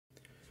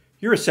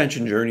Your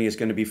ascension journey is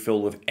going to be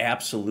filled with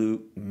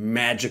absolute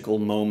magical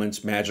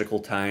moments, magical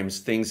times,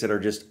 things that are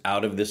just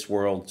out of this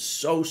world.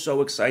 So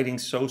exciting,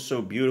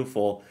 so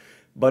beautiful.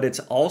 But it's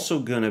also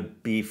going to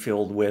be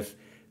filled with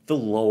the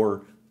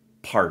lower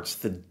parts,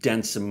 the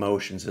dense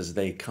emotions as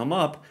they come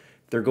up.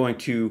 They're going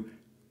to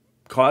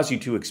cause you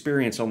to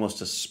experience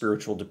almost a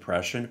spiritual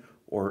depression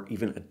or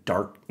even a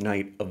dark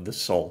night of the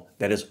soul.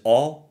 That is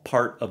all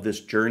part of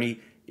this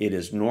journey. It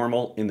is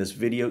normal. In this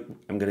video,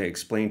 I'm going to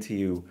explain to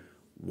you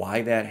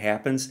why that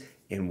happens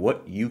and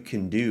what you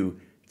can do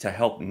to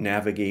help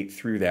navigate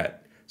through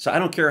that. So I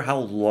don't care how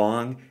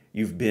long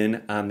you've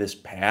been on this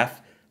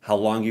path, how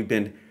long you've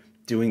been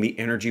doing the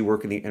energy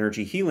work and the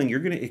energy healing,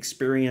 you're going to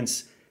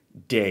experience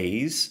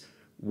days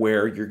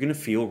where you're going to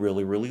feel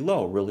really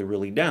low,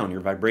 really down. Your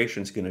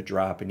vibration's going to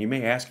drop, and you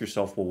may ask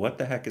yourself, well, what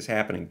the heck is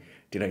happening?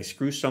 Did I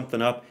screw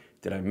something up?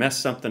 Did I mess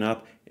something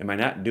up? Am I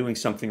not doing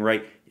something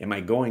right? Am I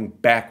going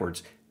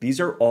backwards? These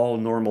are all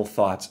normal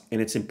thoughts,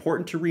 and it's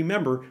important to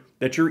remember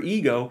that your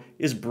ego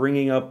is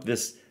bringing up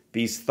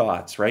these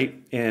thoughts,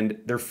 right?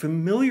 And they're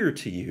familiar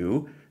to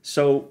you,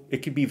 so it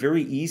can be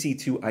very easy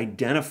to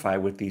identify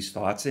with these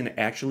thoughts and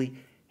actually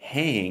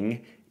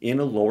hang in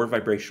a lower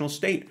vibrational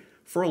state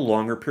for a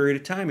longer period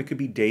of time. It could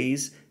be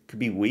days, could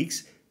be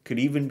weeks, could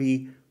even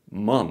be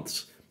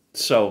months.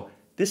 So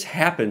this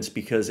happens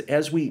because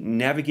as we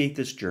navigate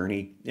this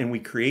journey and we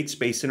create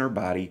space in our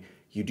body,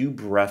 you do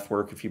breath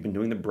work. If you've been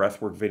doing the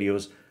breath work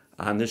videos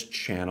on this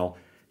channel,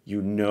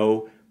 you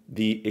know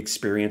the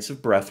experience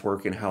of breath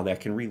work and how that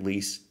can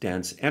release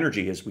dense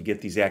energy as we get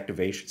these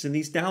activations and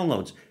these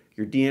downloads.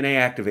 Your DNA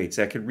activates,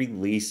 that could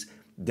release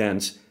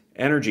dense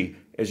energy.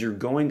 As you're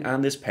going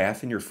on this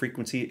path and your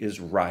frequency is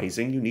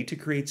rising, you need to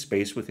create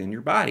space within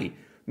your body,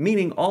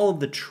 meaning all of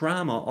the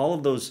trauma, all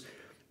of those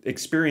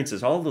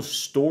experiences, all of those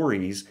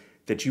stories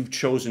that you've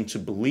chosen to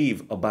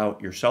believe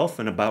about yourself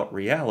and about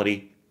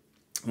reality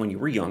when you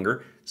were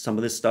younger. Some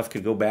of this stuff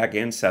could go back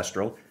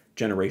ancestral,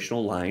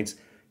 generational lines,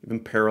 even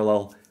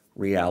parallel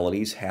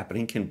realities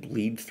happening can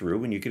bleed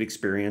through, and you could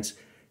experience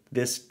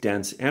this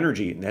dense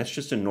energy. And that's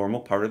just a normal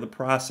part of the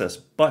process.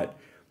 But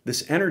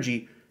this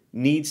energy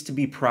needs to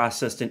be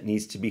processed, it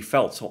needs to be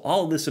felt. So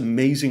all of this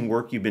amazing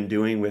work you've been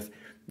doing with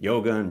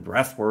yoga and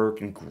breath work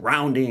and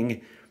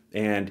grounding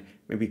and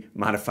maybe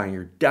modifying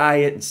your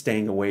diet and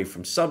staying away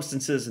from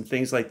substances and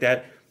things like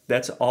that,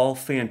 that's all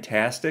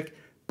fantastic.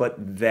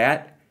 But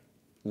that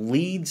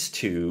leads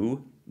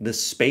to the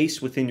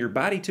space within your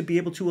body to be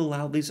able to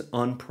allow these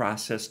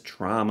unprocessed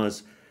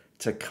traumas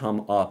to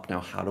come up. Now,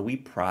 how do we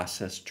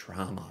process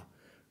trauma,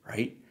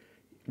 right?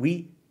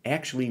 We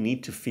actually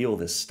need to feel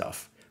this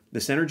stuff.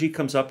 This energy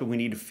comes up and we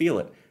need to feel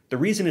it. The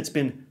reason it's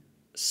been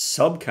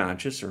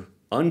subconscious or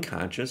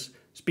unconscious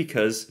is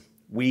because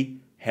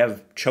we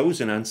have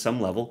chosen on some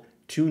level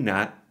to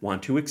not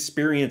want to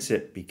experience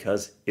it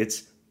because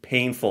it's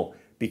painful,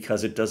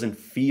 because it doesn't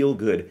feel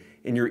good.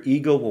 And your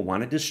ego will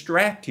want to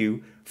distract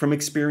you from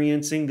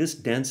experiencing this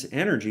dense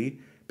energy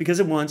because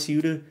it wants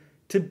you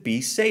to be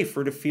safe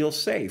or to feel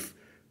safe.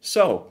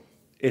 So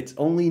it's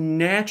only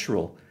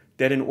natural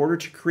that in order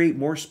to create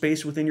more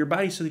space within your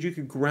body so that you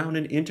can ground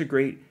and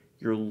integrate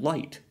your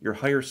light, your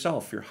higher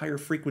self, your higher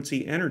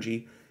frequency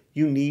energy,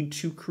 you need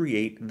to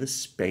create the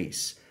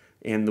space.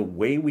 And the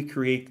way we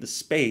create the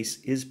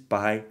space is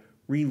by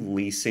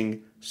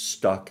releasing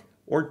stuck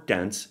or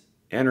dense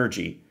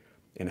energy.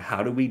 And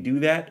how do we do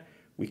that?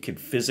 We can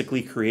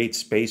physically create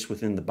space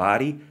within the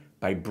body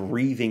by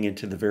breathing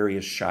into the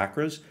various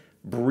chakras,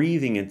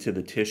 breathing into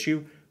the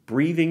tissue,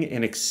 breathing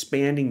and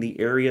expanding the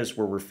areas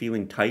where we're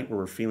feeling tight, where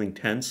we're feeling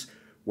tense,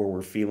 where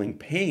we're feeling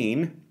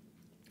pain.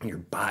 Your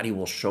body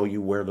will show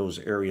you where those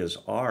areas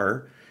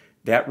are.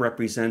 That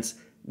represents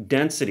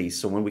density.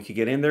 So when we can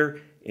get in there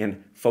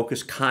and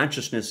focus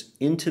consciousness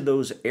into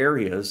those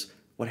areas,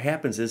 what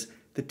happens is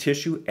the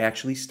tissue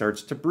actually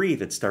starts to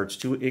breathe. It starts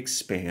to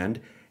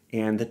expand,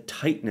 and the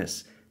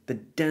tightness, the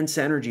dense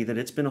energy that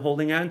it's been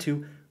holding on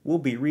to will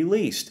be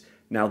released.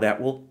 Now that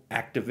will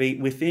activate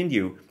within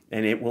you,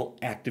 and it will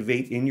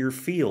activate in your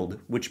field,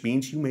 which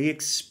means you may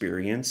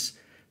experience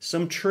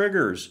some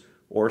triggers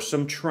or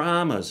some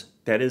traumas.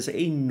 That is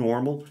a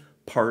normal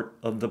part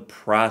of the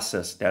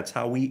process. That's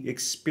how we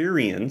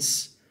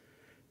experience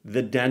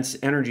the dense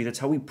energy. That's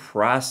how we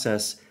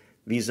process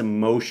these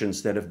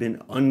emotions that have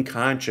been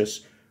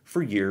unconscious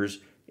for years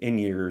and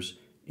years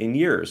and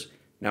years.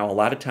 Now, a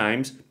lot of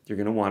times, you're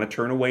going to want to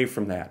turn away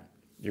from that.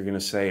 You're going to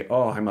say,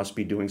 oh, I must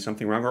be doing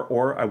something wrong,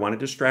 or I want to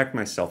distract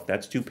myself.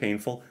 That's too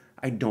painful.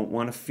 I don't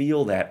want to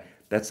feel that.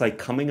 That's like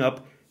coming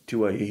up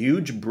to a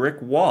huge brick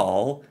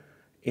wall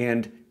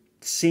and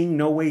seeing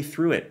no way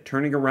through it,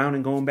 turning around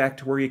and going back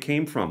to where you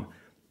came from.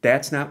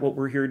 That's not what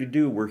we're here to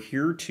do. We're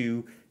here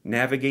to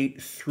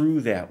navigate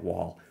through that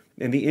wall.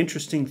 And the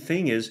interesting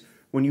thing is,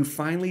 when you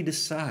finally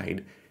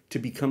decide to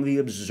become the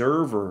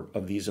observer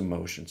of these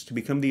emotions, to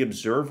become the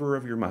observer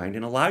of your mind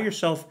and allow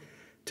yourself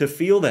to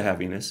feel the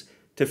heaviness,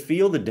 to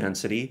feel the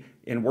density,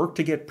 and work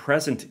to get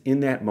present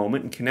in that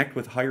moment and connect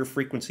with higher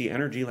frequency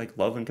energy like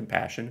love and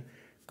compassion,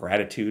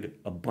 gratitude,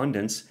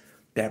 abundance,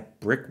 that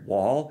brick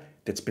wall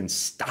that's been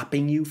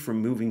stopping you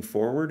from moving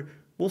forward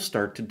will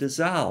start to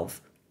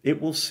dissolve.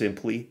 It will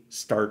simply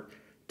start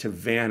to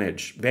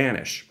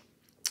vanish.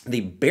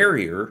 The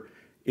barrier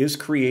is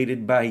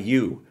created by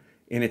you,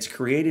 and it's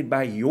created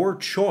by your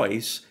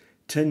choice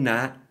to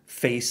not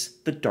face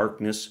the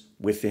darkness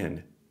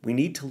within. We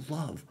need to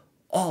love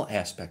all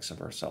aspects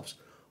of ourselves.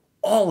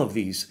 All of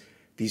these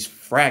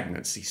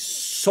fragments, these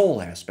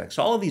soul aspects,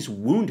 all of these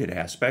wounded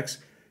aspects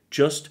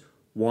just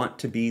want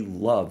to be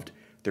loved.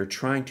 They're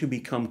trying to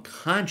become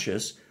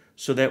conscious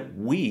so that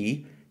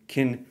we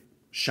can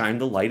shine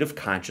the light of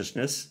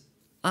consciousness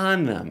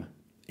on them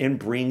and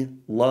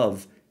bring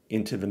love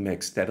into the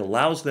mix that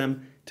allows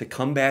them to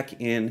come back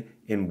in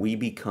and we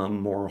become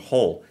more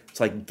whole.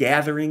 It's like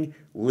gathering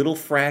little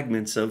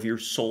fragments of your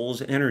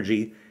soul's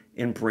energy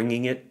and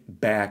bringing it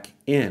back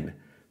in.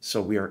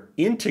 So we are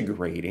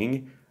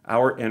integrating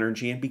our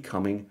energy and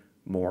becoming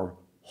more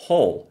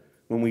whole.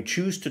 When we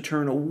choose to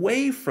turn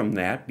away from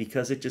that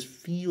because it just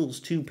feels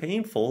too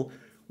painful,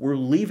 we're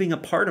leaving a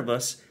part of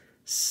us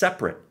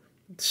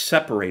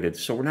separated.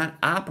 So we're not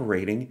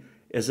operating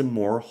as a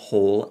more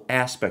whole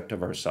aspect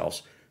of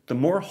ourselves. The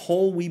more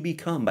whole we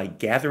become by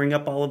gathering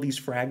up all of these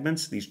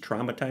fragments, these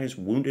traumatized,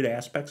 wounded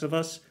aspects of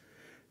us,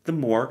 the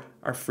more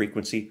our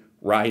frequency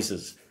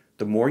rises.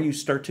 The more you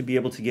start to be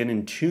able to get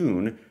in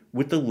tune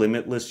with the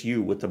limitless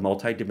you, with the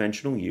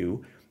multidimensional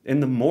you,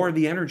 and the more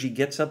the energy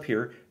gets up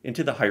here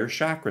into the higher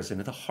chakras,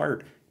 into the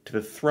heart, to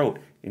the throat,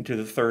 into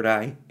the third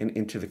eye, and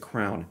into the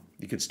crown.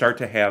 You could start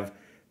to have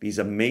these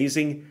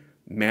amazing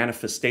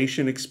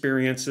manifestation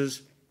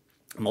experiences,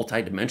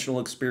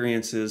 multidimensional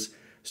experiences,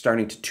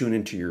 starting to tune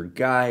into your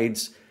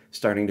guides,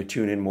 starting to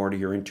tune in more to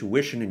your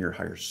intuition and your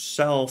higher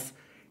self,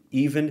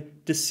 even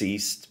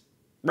deceased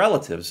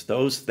relatives,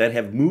 those that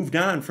have moved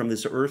on from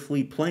this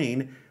earthly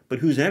plane, but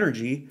whose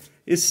energy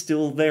is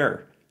still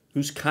there,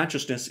 whose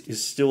consciousness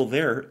is still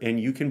there, and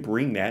you can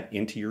bring that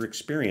into your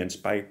experience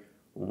by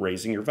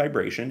raising your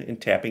vibration and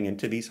tapping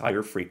into these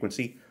higher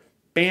frequency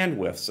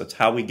bandwidths. That's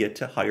how we get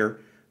to higher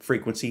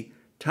frequency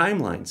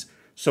timelines.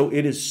 So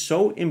it is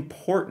so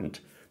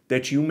important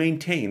that you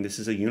maintain, this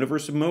is a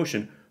universe of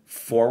motion,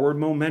 forward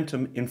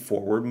momentum and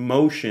forward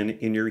motion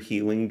in your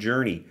healing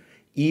journey.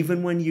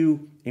 Even when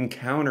you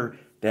encounter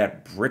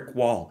that brick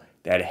wall,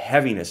 that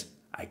heaviness,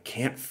 I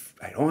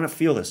don't want to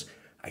feel this.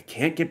 I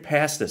can't get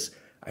past this.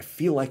 I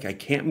feel like I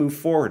can't move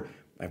forward.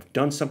 I've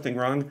done something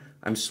wrong.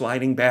 I'm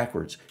sliding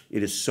backwards.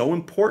 It is so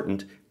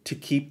important to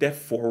keep that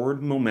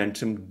forward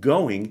momentum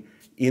going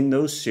in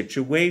those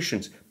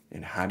situations.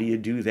 And how do you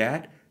do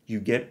that?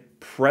 You get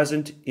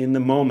present in the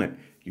moment.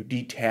 You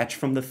detach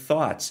from the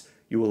thoughts.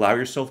 You allow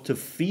yourself to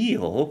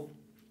feel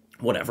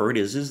whatever it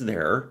is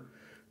there,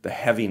 the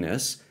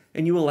heaviness,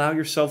 and you allow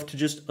yourself to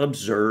just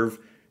observe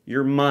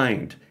your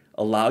mind.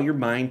 Allow your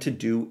mind to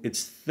do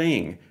its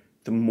thing.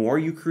 The more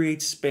you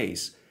create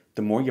space,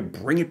 the more you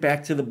bring it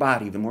back to the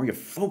body, the more you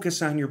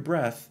focus on your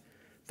breath,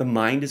 the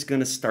mind is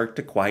going to start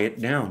to quiet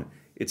down.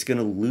 It's going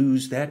to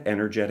lose that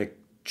energetic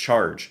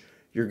charge.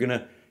 You're going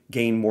to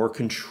gain more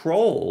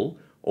control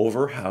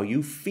over how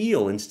you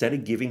feel. Instead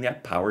of giving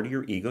that power to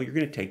your ego, you're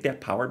going to take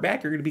that power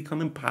back. You're going to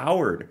become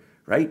empowered,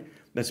 right?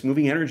 That's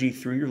moving energy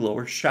through your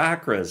lower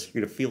chakras.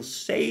 You're going to feel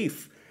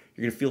safe.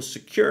 You're going to feel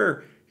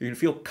secure. You're going to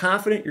feel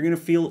confident. You're going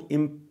to feel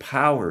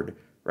empowered,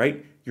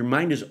 right? Your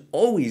mind is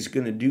always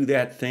going to do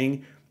that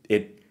thing.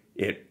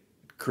 It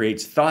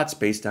creates thoughts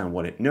based on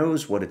what it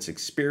knows, what it's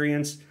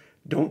experienced.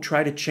 Don't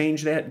try to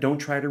change that. Don't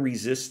try to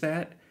resist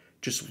that.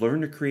 Just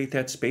learn to create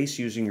that space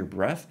using your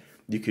breath.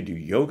 You could do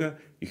yoga.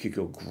 You could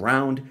go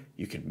ground.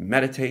 You could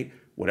meditate.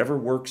 Whatever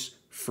works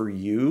for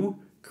you.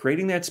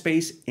 Creating that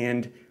space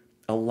and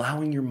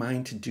allowing your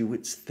mind to do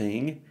its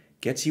thing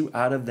gets you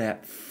out of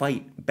that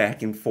fight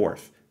back and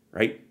forth,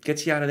 right?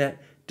 Gets you out of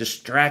that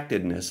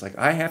distractedness. Like,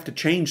 I have to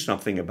change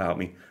something about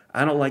me.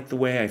 I don't like the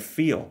way I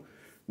feel.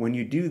 When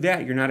you do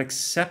that, you're not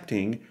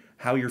accepting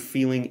how you're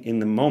feeling in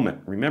the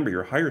moment. Remember,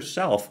 your higher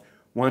self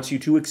wants you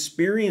to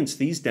experience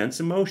these dense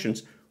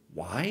emotions.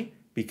 Why?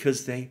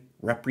 Because they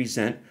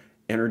represent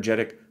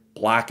energetic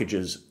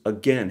blockages.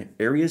 Again,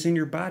 areas in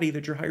your body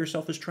that your higher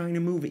self is trying to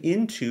move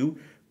into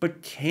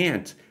but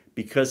can't,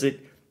 because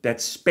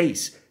that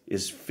space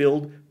is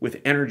filled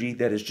with energy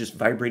that is just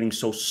vibrating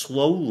so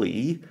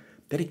slowly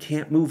that it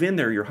can't move in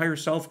there. Your higher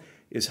self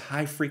is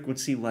high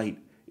frequency light.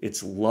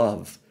 It's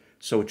love.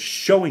 So it's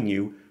showing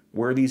you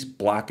where these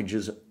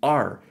blockages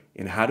are.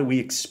 And how do we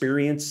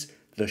experience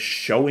the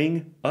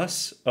showing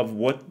us of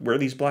where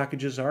these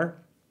blockages are?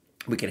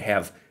 We could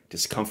have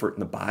discomfort in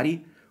the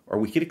body, or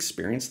we could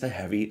experience the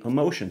heavy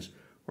emotions,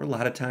 or a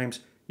lot of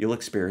times you'll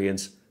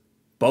experience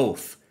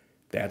both.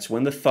 That's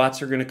when the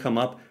thoughts are going to come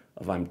up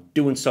of, I'm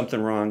doing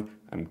something wrong,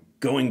 I'm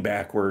going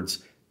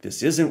backwards,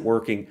 this isn't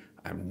working,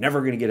 I'm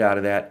never going to get out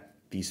of that.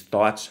 These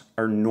thoughts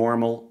are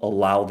normal.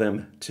 Allow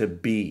them to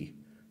be.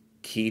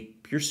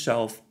 Keep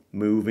yourself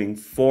moving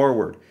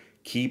forward.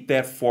 Keep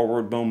that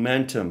forward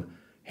momentum.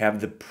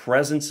 Have the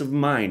presence of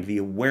mind, the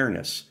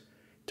awareness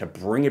to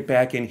bring it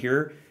back in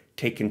here.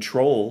 Take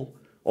control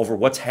over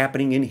what's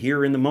happening in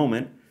here in the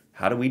moment.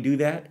 How do we do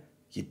that?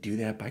 You do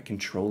that by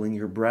controlling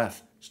your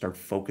breath. Start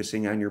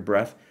focusing on your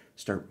breath.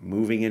 Start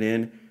moving it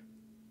in.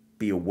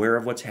 Be aware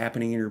of what's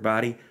happening in your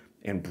body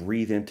and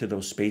breathe into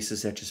those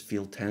spaces that just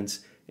feel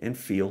tense and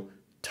feel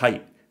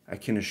tight. I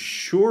can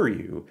assure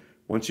you,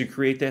 once you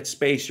create that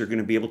space, you're going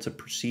to be able to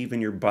perceive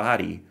in your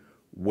body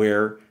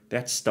where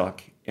that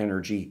stuck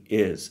energy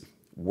is.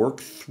 Work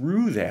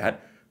through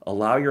that.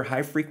 Allow your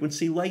high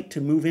frequency light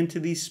to move into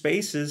these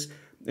spaces,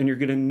 and you're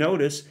going to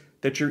notice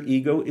that your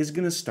ego is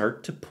going to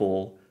start to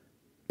pull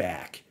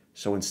back.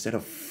 So instead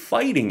of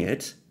fighting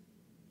it,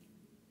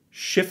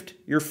 shift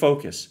your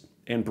focus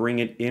and bring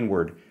it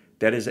inward.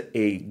 That is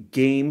a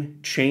game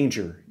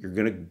changer. You're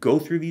going to go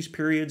through these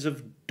periods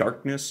of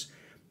darkness.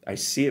 I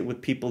see it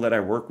with people that I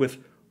work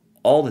with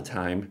all the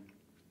time.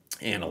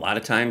 And a lot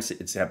of times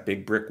it's that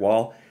big brick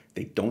wall.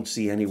 They don't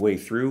see any way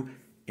through,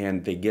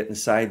 and they get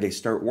inside, they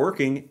start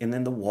working, and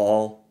then the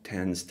wall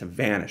tends to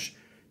vanish.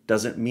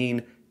 Doesn't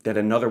mean that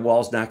another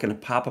wall is not going to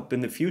pop up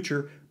in the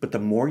future, but the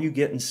more you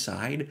get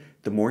inside,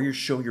 the more you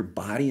show your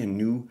body a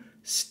new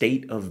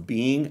state of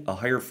being, a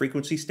higher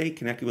frequency state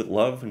connected with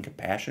love and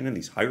compassion and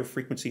these higher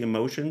frequency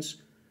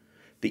emotions,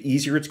 the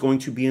easier it's going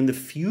to be in the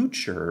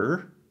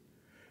future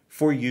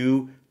for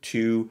you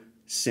to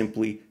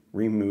simply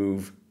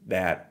remove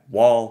that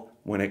wall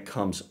when it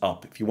comes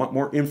up. If you want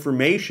more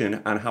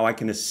information on how I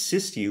can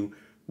assist you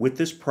with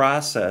this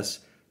process,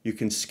 you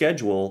can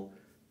schedule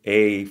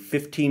a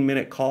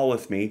 15-minute call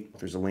with me.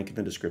 There's a link in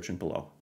the description below.